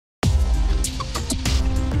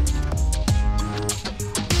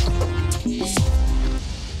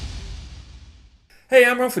Hey,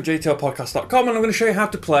 I'm Ron for JTLpodcast.com and I'm going to show you how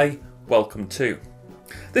to play Welcome To.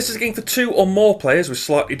 This is a game for 2 or more players with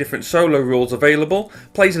slightly different solo rules available,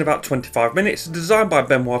 plays in about 25 minutes, designed by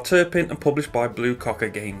Benoit Turpin and published by Blue Cocker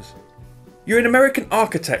Games. You're an American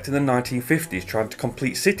architect in the 1950s trying to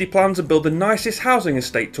complete city plans and build the nicest housing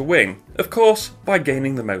estate to win, of course by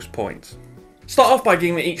gaining the most points. Start off by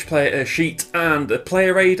giving each player a sheet and a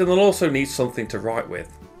player aid, and they'll also need something to write with.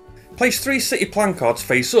 Place 3 city plan cards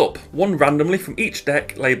face up, one randomly from each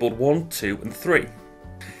deck labelled 1, 2 and 3.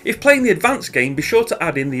 If playing the advanced game, be sure to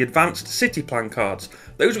add in the advanced city plan cards,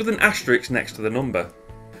 those with an asterisk next to the number.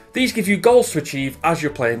 These give you goals to achieve as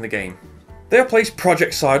you're playing the game. They are placed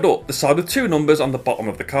project side up, the side with 2 numbers on the bottom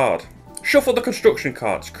of the card. Shuffle the construction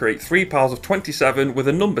cards, create 3 piles of 27 with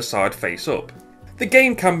a number side face up. The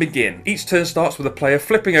game can begin. Each turn starts with a player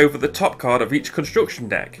flipping over the top card of each construction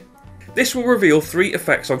deck. This will reveal 3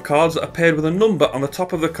 effects on cards that are paired with a number on the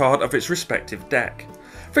top of the card of its respective deck.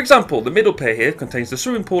 For example, the middle pair here contains the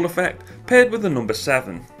swimming pool effect paired with the number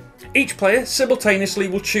 7. Each player simultaneously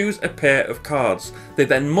will choose a pair of cards. They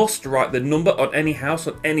then must write the number on any house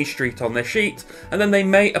on any street on their sheet, and then they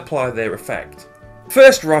may apply their effect.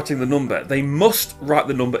 First, writing the number, they must write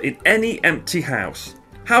the number in any empty house.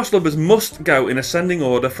 House numbers must go in ascending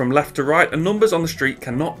order from left to right, and numbers on the street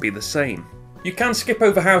cannot be the same. You can skip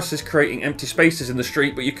over houses creating empty spaces in the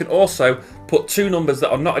street, but you can also put 2 numbers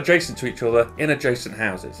that are not adjacent to each other in adjacent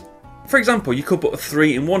houses. For example, you could put a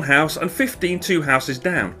 3 in one house and 15 2 houses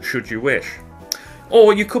down, should you wish.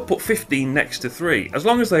 Or you could put 15 next to 3, as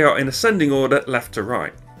long as they are in ascending order left to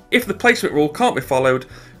right. If the placement rule can't be followed,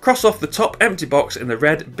 cross off the top empty box in the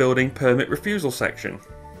red building permit refusal section.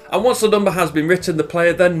 And once the number has been written, the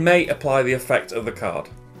player then may apply the effect of the card.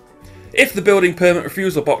 If the building permit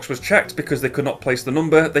refusal box was checked because they could not place the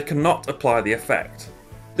number, they cannot apply the effect.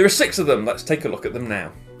 There are 6 of them, let's take a look at them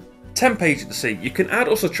now. Temp agency, you can add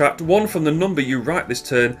or subtract 1 from the number you write this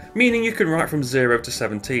turn, meaning you can write from 0 to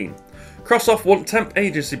 17. Cross off 1 temp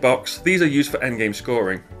agency box, these are used for endgame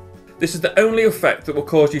scoring. This is the only effect that will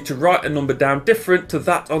cause you to write a number down different to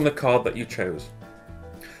that on the card that you chose.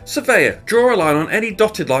 Surveyor, draw a line on any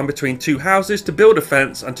dotted line between 2 houses to build a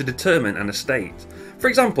fence and to determine an estate. For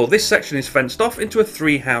example, this section is fenced off into a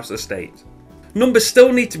 3-house estate. Numbers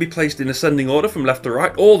still need to be placed in ascending order from left to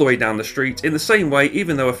right all the way down the street in the same way,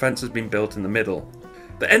 even though a fence has been built in the middle.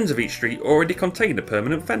 The ends of each street already contain a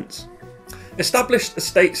permanent fence. Established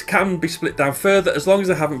estates can be split down further as long as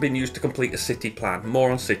they haven't been used to complete a city plan. More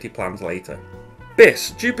on city plans later.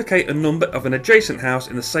 BIS, duplicate a number of an adjacent house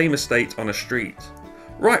in the same estate on a street.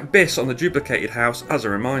 Write BIS on the duplicated house as a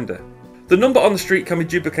reminder. The number on the street can be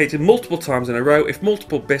duplicated multiple times in a row if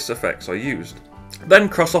multiple BIS effects are used. Then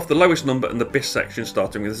cross off the lowest number in the BIS section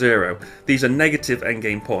starting with 0. These are negative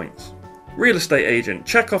endgame points. Real estate agent,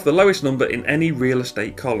 check off the lowest number in any real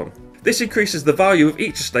estate column. This increases the value of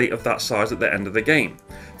each estate of that size at the end of the game.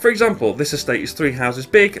 For example, this estate is 3 houses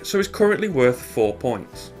big, so is currently worth 4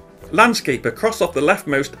 points. Landscaper, cross off the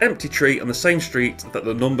leftmost empty tree on the same street that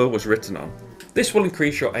the number was written on. This will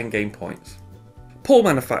increase your endgame points. Pool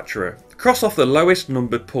manufacturer, cross off the lowest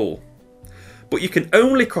numbered pool. But you can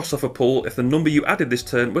only cross off a pool if the number you added this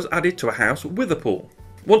turn was added to a house with a pool.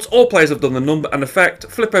 Once all players have done the number and effect,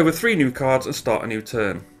 flip over 3 new cards and start a new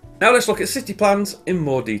turn. Now let's look at city plans in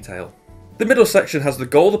more detail. The middle section has the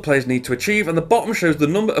goal the players need to achieve, and the bottom shows the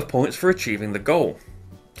number of points for achieving the goal.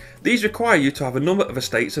 These require you to have a number of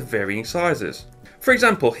estates of varying sizes. For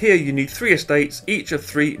example, here you need 3 estates, each of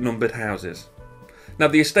 3 numbered houses. Now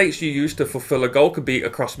the estates you use to fulfill a goal could be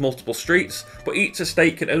across multiple streets, but each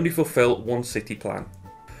estate can only fulfill 1 city plan.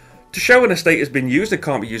 To show an estate has been used and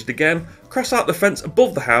can't be used again, cross out the fence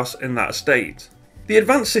above the house in that estate. The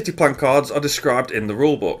advanced city plan cards are described in the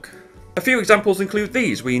rulebook. A few examples include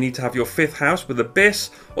these, where you need to have your 5th house with a BIS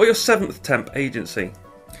or your 7th temp agency.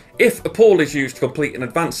 If a pool is used to complete an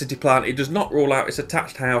advanced city plan, it does not rule out its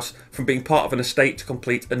attached house from being part of an estate to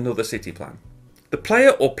complete another city plan. The player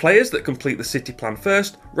or players that complete the city plan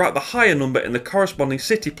first write the higher number in the corresponding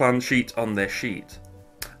city plan sheet on their sheet.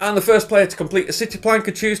 And the first player to complete a city plan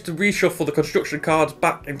can choose to reshuffle the construction cards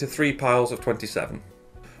back into 3 piles of 27.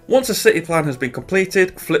 Once a city plan has been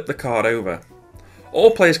completed, flip the card over.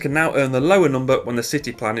 All players can now earn the lower number when the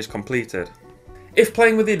city plan is completed. If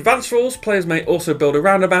playing with the advanced rules, players may also build a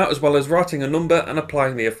roundabout as well as writing a number and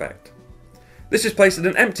applying the effect. This is placed in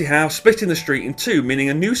an empty house, splitting the street in 2, meaning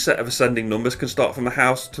a new set of ascending numbers can start from the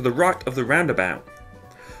house to the right of the roundabout.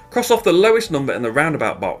 Cross off the lowest number in the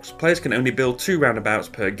roundabout box. Players can only build 2 roundabouts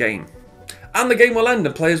per game. And the game will end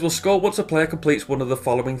and players will score once a player completes one of the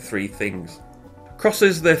following 3 things.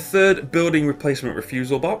 Crosses their 3rd building replacement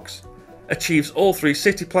refusal box, achieves all 3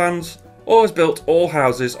 city plans, or has built all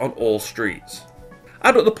houses on all streets.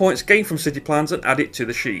 Add up the points gained from city plans and add it to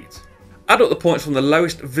the sheet. Add up the points from the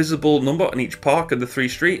lowest visible number on each park and the 3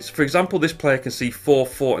 streets. For example, this player can see 4,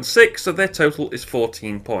 4 and 6, so their total is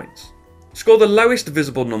 14 points. Score the lowest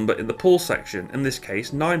visible number in the pool section, in this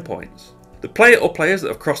case 9 points. The player or players that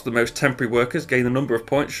have crossed the most temporary workers gain the number of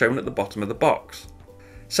points shown at the bottom of the box.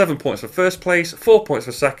 7 points for first place, 4 points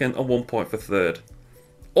for second and 1 point for third.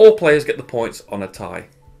 All players get the points on a tie.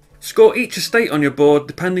 Score each estate on your board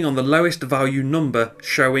depending on the lowest value number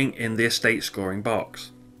showing in the estate scoring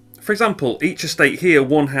box. For example, each estate here,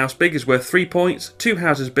 1 house big is worth 3 points, 2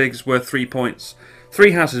 houses big is worth 3 points,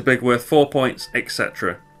 3 houses big worth 4 points,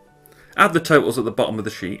 etc. Add the totals at the bottom of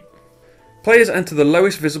the sheet. Players enter the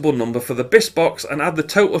lowest visible number for the BIS box and add the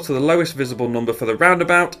total to the lowest visible number for the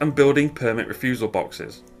roundabout and building permit refusal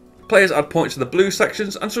boxes. Players add points to the blue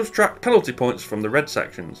sections and subtract penalty points from the red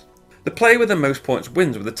sections. The player with the most points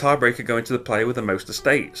wins, with the tiebreaker going to the player with the most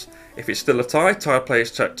estates. If it's still a tie, tied players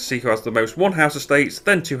check to see who has the most 1 house estates,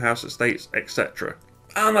 then 2 house estates, etc.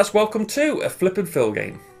 And that's welcome to a flip and fill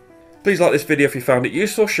game. Please like this video if you found it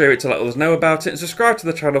useful, share it to let others know about it, and subscribe to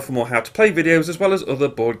the channel for more how to play videos as well as other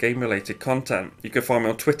board game related content. You can find me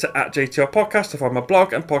on Twitter at JTRPodcast to find my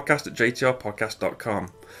blog and podcast at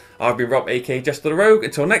jtrpodcast.com. I've been Rob aka Jesta ThaRogue.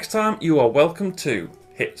 Until next time, you are welcome to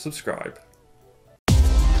hit subscribe.